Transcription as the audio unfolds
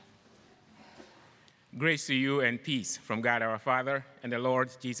Grace to you and peace from God our Father and the Lord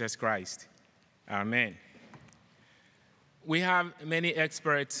Jesus Christ. Amen. We have many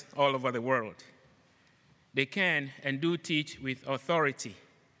experts all over the world. They can and do teach with authority.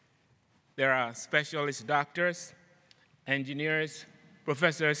 There are specialist doctors, engineers,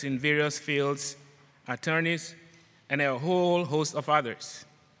 professors in various fields, attorneys, and a whole host of others.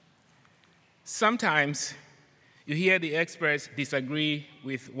 Sometimes you hear the experts disagree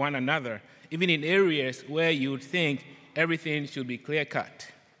with one another, even in areas where you'd think everything should be clear-cut.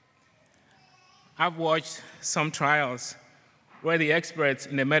 I've watched some trials where the experts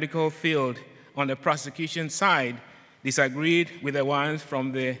in the medical field on the prosecution side disagreed with the ones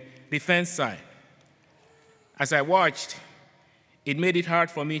from the defense side. As I watched, it made it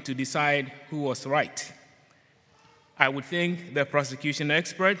hard for me to decide who was right. I would think the prosecution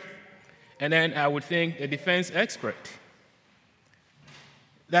expert, and then I would think the defense expert.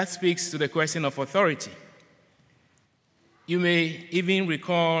 That speaks to the question of authority. You may even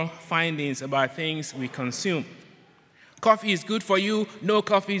recall findings about things we consume. Coffee is good for you, no,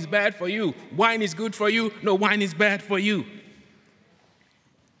 coffee is bad for you. Wine is good for you, no, wine is bad for you.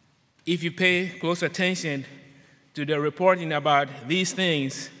 If you pay close attention to the reporting about these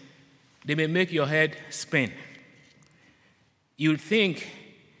things, they may make your head spin. You'd think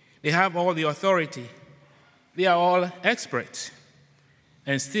they have all the authority, they are all experts,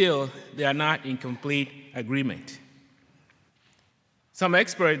 and still they are not in complete agreement. Some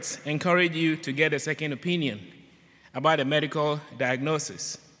experts encourage you to get a second opinion about a medical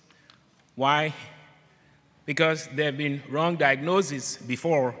diagnosis. Why? Because there have been wrong diagnoses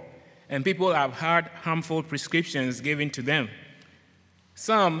before, and people have had harmful prescriptions given to them.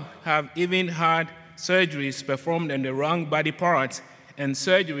 Some have even had surgeries performed on the wrong body parts and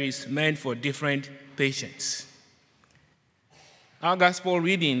surgeries meant for different patients. Our gospel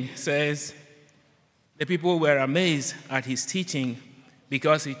reading says, the people were amazed at his teaching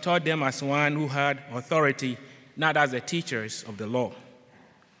because he taught them as one who had authority, not as the teachers of the law.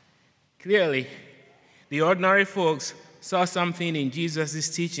 Clearly, the ordinary folks saw something in Jesus'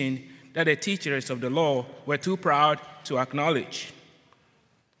 teaching that the teachers of the law were too proud to acknowledge.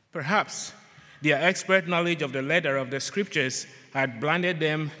 Perhaps their expert knowledge of the letter of the scriptures had blinded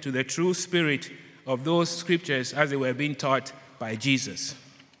them to the true spirit of those scriptures as they were being taught by Jesus.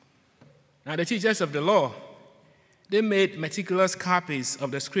 Now, the teachers of the law, they made meticulous copies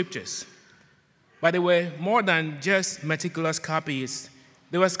of the scriptures. But they were more than just meticulous copies.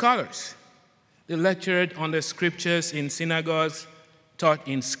 They were scholars. They lectured on the scriptures in synagogues, taught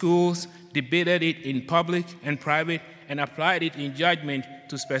in schools, debated it in public and private, and applied it in judgment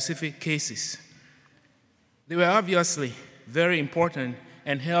to specific cases. They were obviously very important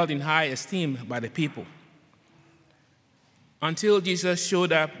and held in high esteem by the people. Until Jesus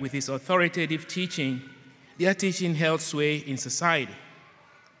showed up with his authoritative teaching, their teaching held sway in society.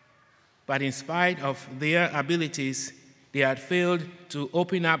 But in spite of their abilities, they had failed to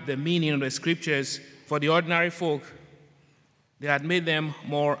open up the meaning of the scriptures for the ordinary folk. They had made them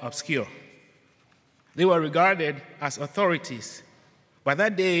more obscure. They were regarded as authorities. But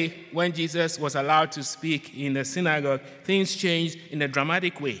that day, when Jesus was allowed to speak in the synagogue, things changed in a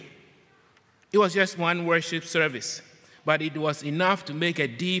dramatic way. It was just one worship service, but it was enough to make a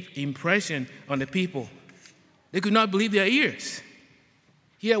deep impression on the people. They could not believe their ears.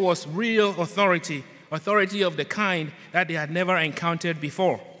 Here was real authority of the kind that they had never encountered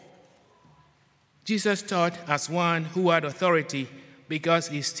before. Jesus taught as one who had authority because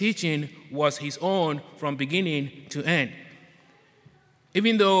his teaching was his own from beginning to end.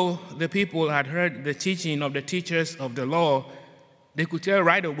 Even though the people had heard the teaching of the teachers of the law, they could tell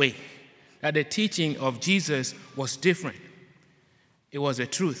right away that the teaching of Jesus was different. It was a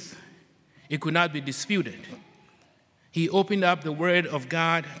truth. It could not be disputed. He opened up the word of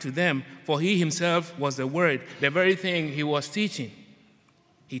God to them, for he himself was the word, the very thing he was teaching.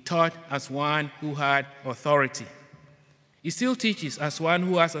 He taught as one who had authority. He still teaches as one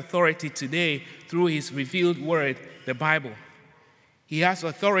who has authority today through his revealed word, the Bible. He has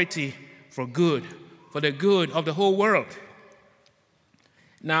authority for good, for the good of the whole world.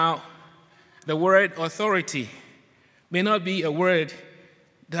 Now, the word authority may not be a word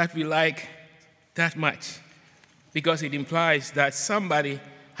that we like that much, because it implies that somebody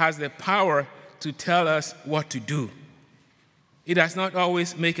has the power to tell us what to do. It does not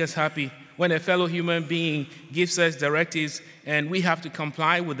always make us happy when a fellow human being gives us directives and we have to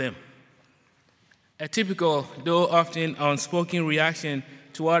comply with them. A typical, though often unspoken reaction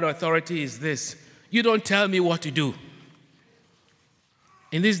toward authority is this: you don't tell me what to do.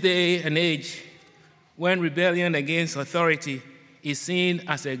 In this day and age, when rebellion against authority is seen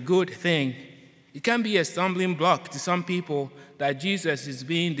as a good thing, It can be a stumbling block to some people that Jesus is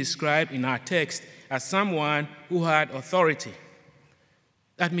being described in our text as someone who had authority.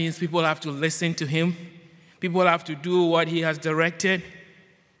 That means people have to listen to him. People have to do what he has directed.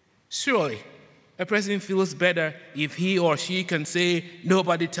 Surely, a person feels better if he or she can say,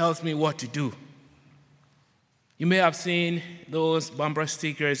 "Nobody tells me what to do." You may have seen those bumper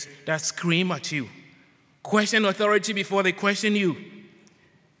stickers that scream at you. Question authority before they question you.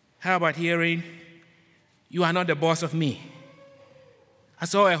 How about hearing, "You are not the boss of me"? I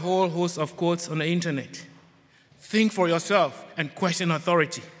saw a whole host of quotes on the internet. Think for yourself and question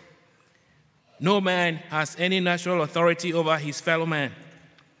authority. No man has any natural authority over his fellow man.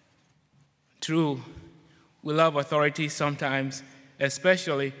 True, we love authority sometimes,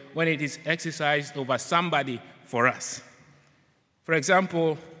 especially when it is exercised over somebody for us. For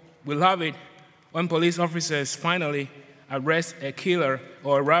example, we love it when police officers finally arrest a killer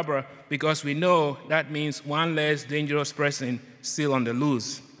or a robber because we know that means one less dangerous person still on the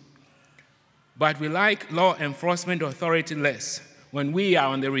loose. But we like law enforcement authority less when we are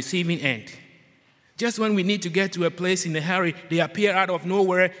on the receiving end. Just when we need to get to a place in a hurry, they appear out of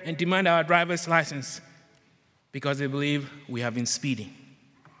nowhere and demand our driver's license because they believe we have been speeding.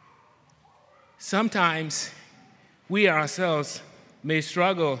 Sometimes we ourselves may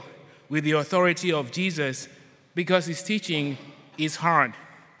struggle with the authority of Jesus because his teaching is hard.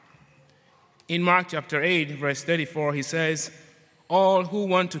 In Mark chapter 8, verse 34, he says, "All who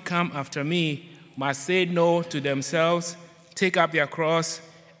want to come after me must say no to themselves, take up their cross,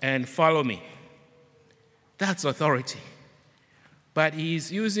 and follow me." That's authority. But he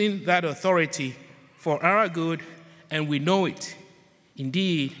is using that authority for our good, and we know it.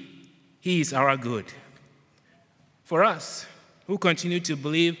 Indeed, he is our good. For us, who continue to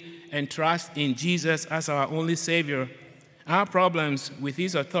believe and trust in Jesus as our only Savior, our problems with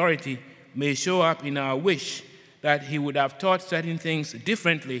his authority may show up in our wish that he would have taught certain things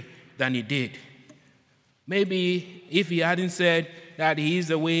differently than he did. Maybe if he hadn't said that he is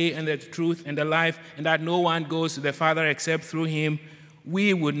the way and the truth and the life and that no one goes to the Father except through him,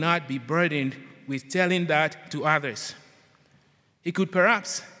 we would not be burdened with telling that to others. He could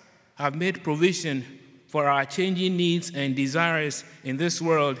perhaps have made provision for our changing needs and desires in this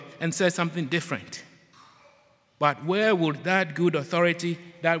world and said something different. But where would that good authority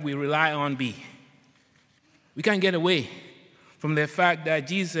that we rely on be? We can't get away from the fact that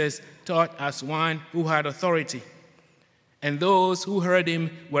Jesus taught as one who had authority. And those who heard him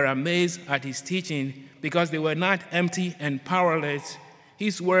were amazed at his teaching because they were not empty and powerless.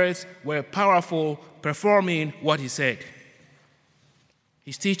 His words were powerful, performing what he said.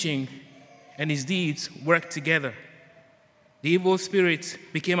 His teaching and his deeds worked together. The evil spirits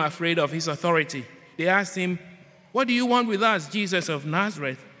became afraid of his authority. They asked him, "What do you want with us, Jesus of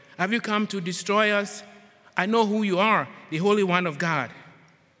Nazareth? Have you come to destroy us? I know who you are, the Holy One of God."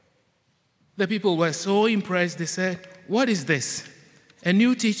 The people were so impressed, they said, "What is this? A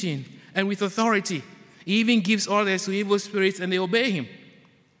new teaching, and with authority. He even gives orders to evil spirits, and they obey him."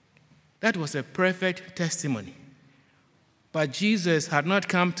 That was a perfect testimony. But Jesus had not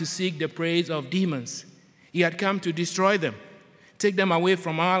come to seek the praise of demons. He had come to destroy them, take them away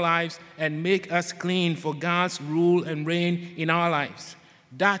from our lives, and make us clean for God's rule and reign in our lives.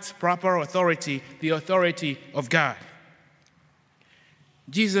 That's proper authority, the authority of God.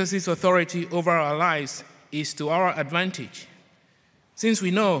 Jesus' authority over our lives is to our advantage. Since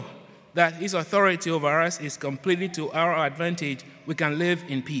we know that his authority over us is completely to our advantage, we can live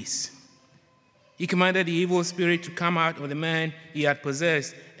in peace. He commanded the evil spirit to come out of the man he had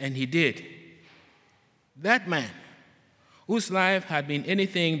possessed, and he did. That man, whose life had been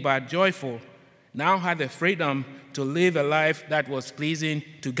anything but joyful, now had the freedom to live a life that was pleasing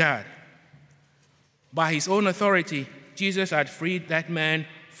to God. By his own authority, Jesus had freed that man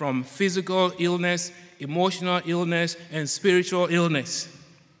from physical illness, emotional illness, and spiritual illness.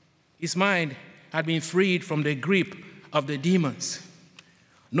 His mind had been freed from the grip of the demons.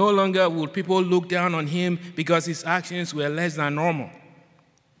 No longer would people look down on him because his actions were less than normal.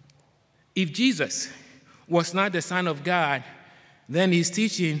 If Jesus was not the Son of God, then his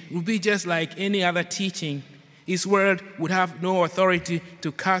teaching would be just like any other teaching. His word would have no authority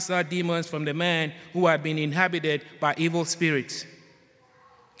to cast out demons from the man who had been inhabited by evil spirits.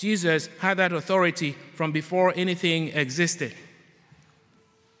 Jesus had that authority from before anything existed.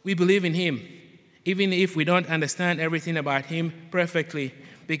 We believe in him, even if we don't understand everything about him perfectly,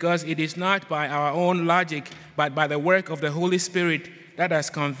 because it is not by our own logic, but by the work of the Holy Spirit that has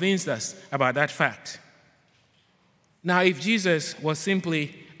convinced us about that fact. Now, if Jesus was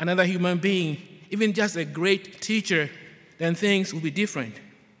simply another human being, even just a great teacher, then things would be different.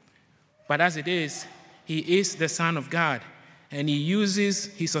 But as it is, he is the Son of God, and he uses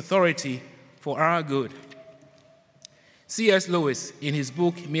his authority for our good. C.S. Lewis, in his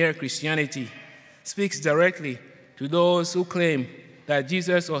book Mere Christianity, speaks directly to those who claim that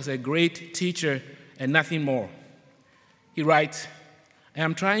Jesus was a great teacher and nothing more. He writes, "I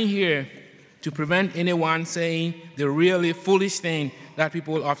am trying here to prevent anyone saying the really foolish thing that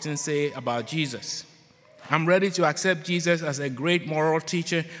people often say about Jesus. I'm ready to accept Jesus as a great moral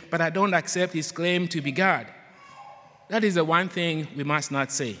teacher, but I don't accept his claim to be God. That is the one thing we must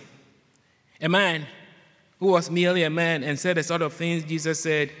not say. A man who was merely a man and said the sort of things Jesus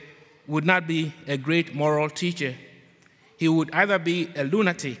said would not be a great moral teacher. He would either be a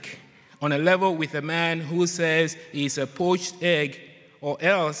lunatic on a level with a man who says he is a poached egg, or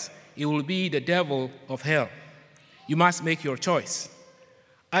else he will be the devil of hell. You must make your choice.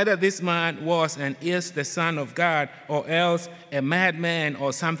 Either this man was and is the Son of God, or else a madman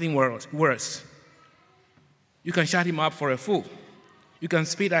or something worse. You can shut him up for a fool. You can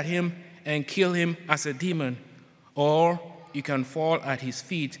spit at him and kill him as a demon, or you can fall at his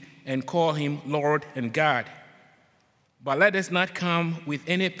feet and call him Lord and God. But let us not come with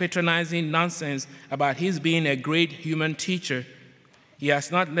any patronizing nonsense about his being a great human teacher. He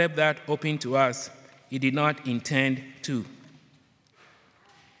has not left that open to us. He did not intend to."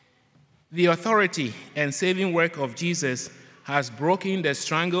 The authority and saving work of Jesus has broken the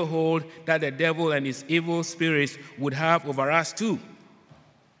stranglehold that the devil and his evil spirits would have over us too.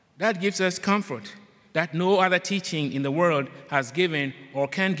 That gives us comfort that no other teaching in the world has given or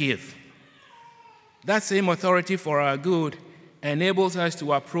can give. That same authority for our good enables us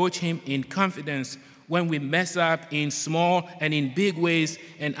to approach him in confidence when we mess up in small and in big ways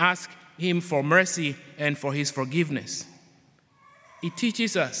and ask him for mercy and for his forgiveness. It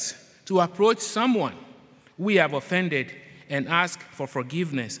teaches us to approach someone we have offended and ask for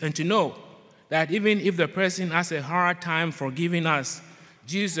forgiveness, and to know that even if the person has a hard time forgiving us,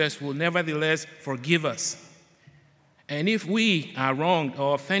 Jesus will nevertheless forgive us. And if we are wronged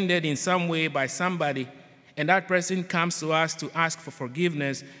or offended in some way by somebody, and that person comes to us to ask for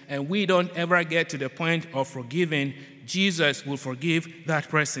forgiveness, and we don't ever get to the point of forgiving, Jesus will forgive that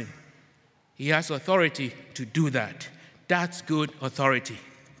person. He has authority to do that. That's good authority.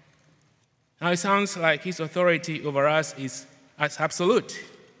 Now, it sounds like his authority over us is as absolute,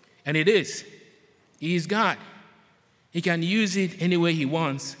 and it is. He is God. He can use it any way he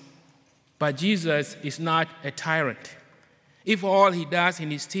wants, but Jesus is not a tyrant. If all he does in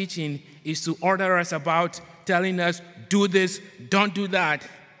his teaching is to order us about, telling us, do this, don't do that,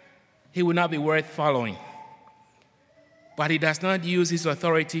 he will not be worth following. But he does not use his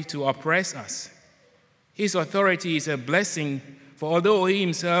authority to oppress us. His authority is a blessing, for although he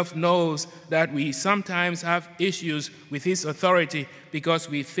himself knows that we sometimes have issues with his authority because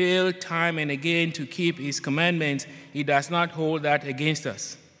we fail time and again to keep his commandments, he does not hold that against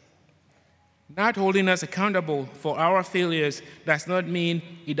us. Not holding us accountable for our failures does not mean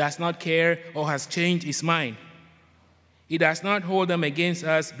he does not care or has changed his mind. He does not hold them against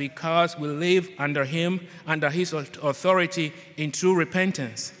us because we live under him, under his authority in true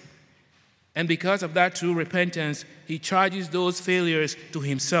repentance. And because of that true repentance, he charges those failures to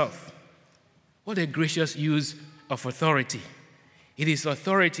himself. What a gracious use of authority. It is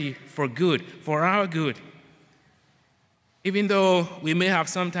authority for good, for our good. Even though we may have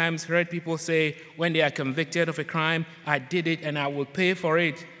sometimes heard people say when they are convicted of a crime, I did it and I will pay for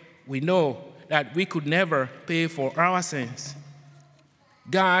it, we know that we could never pay for our sins.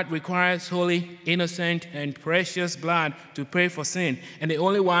 God requires holy, innocent, and precious blood to pay for sin, and the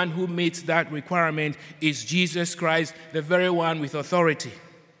only one who meets that requirement is Jesus Christ, the very one with authority.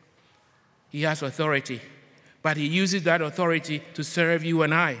 He has authority, but he uses that authority to serve you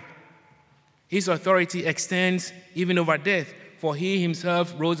and I. His authority extends even over death, for he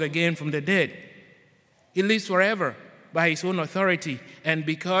himself rose again from the dead. He lives forever by his own authority, and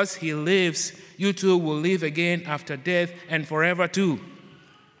because he lives, you too will live again after death and forever too.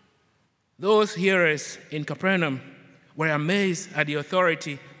 Those hearers in Capernaum were amazed at the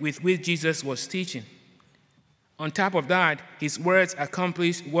authority with which Jesus was teaching. On top of that, his words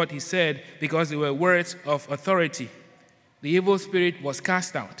accomplished what he said because they were words of authority. The evil spirit was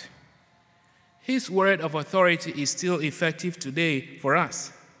cast out. His word of authority is still effective today for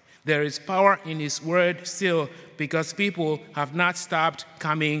us. There is power in his word still because people have not stopped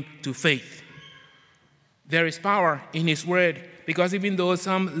coming to faith. There is power in his word because even though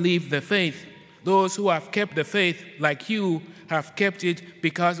some leave the faith, those who have kept the faith, like you, have kept it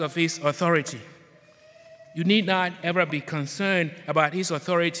because of his authority. You need not ever be concerned about his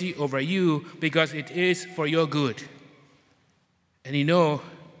authority over you because it is for your good. And you know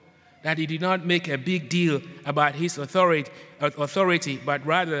that he did not make a big deal about his authority, but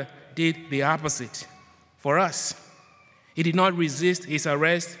rather did the opposite for us. He did not resist his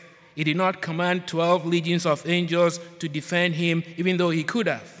arrest. He did not command 12 legions of angels to defend him, even though he could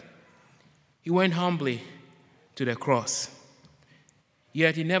have. He went humbly to the cross.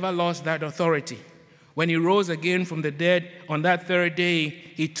 Yet he never lost that authority. When he rose again from the dead on that third day,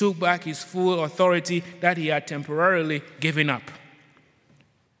 he took back his full authority that he had temporarily given up.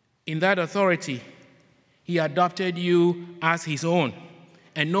 In that authority, he adopted you as his own,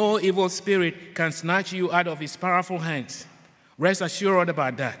 and no evil spirit can snatch you out of his powerful hands. Rest assured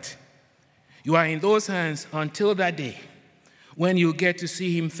about that. You are in those hands until that day when you get to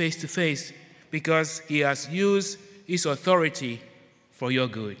see him face to face, because he has used his authority for your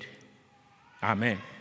good. Amen.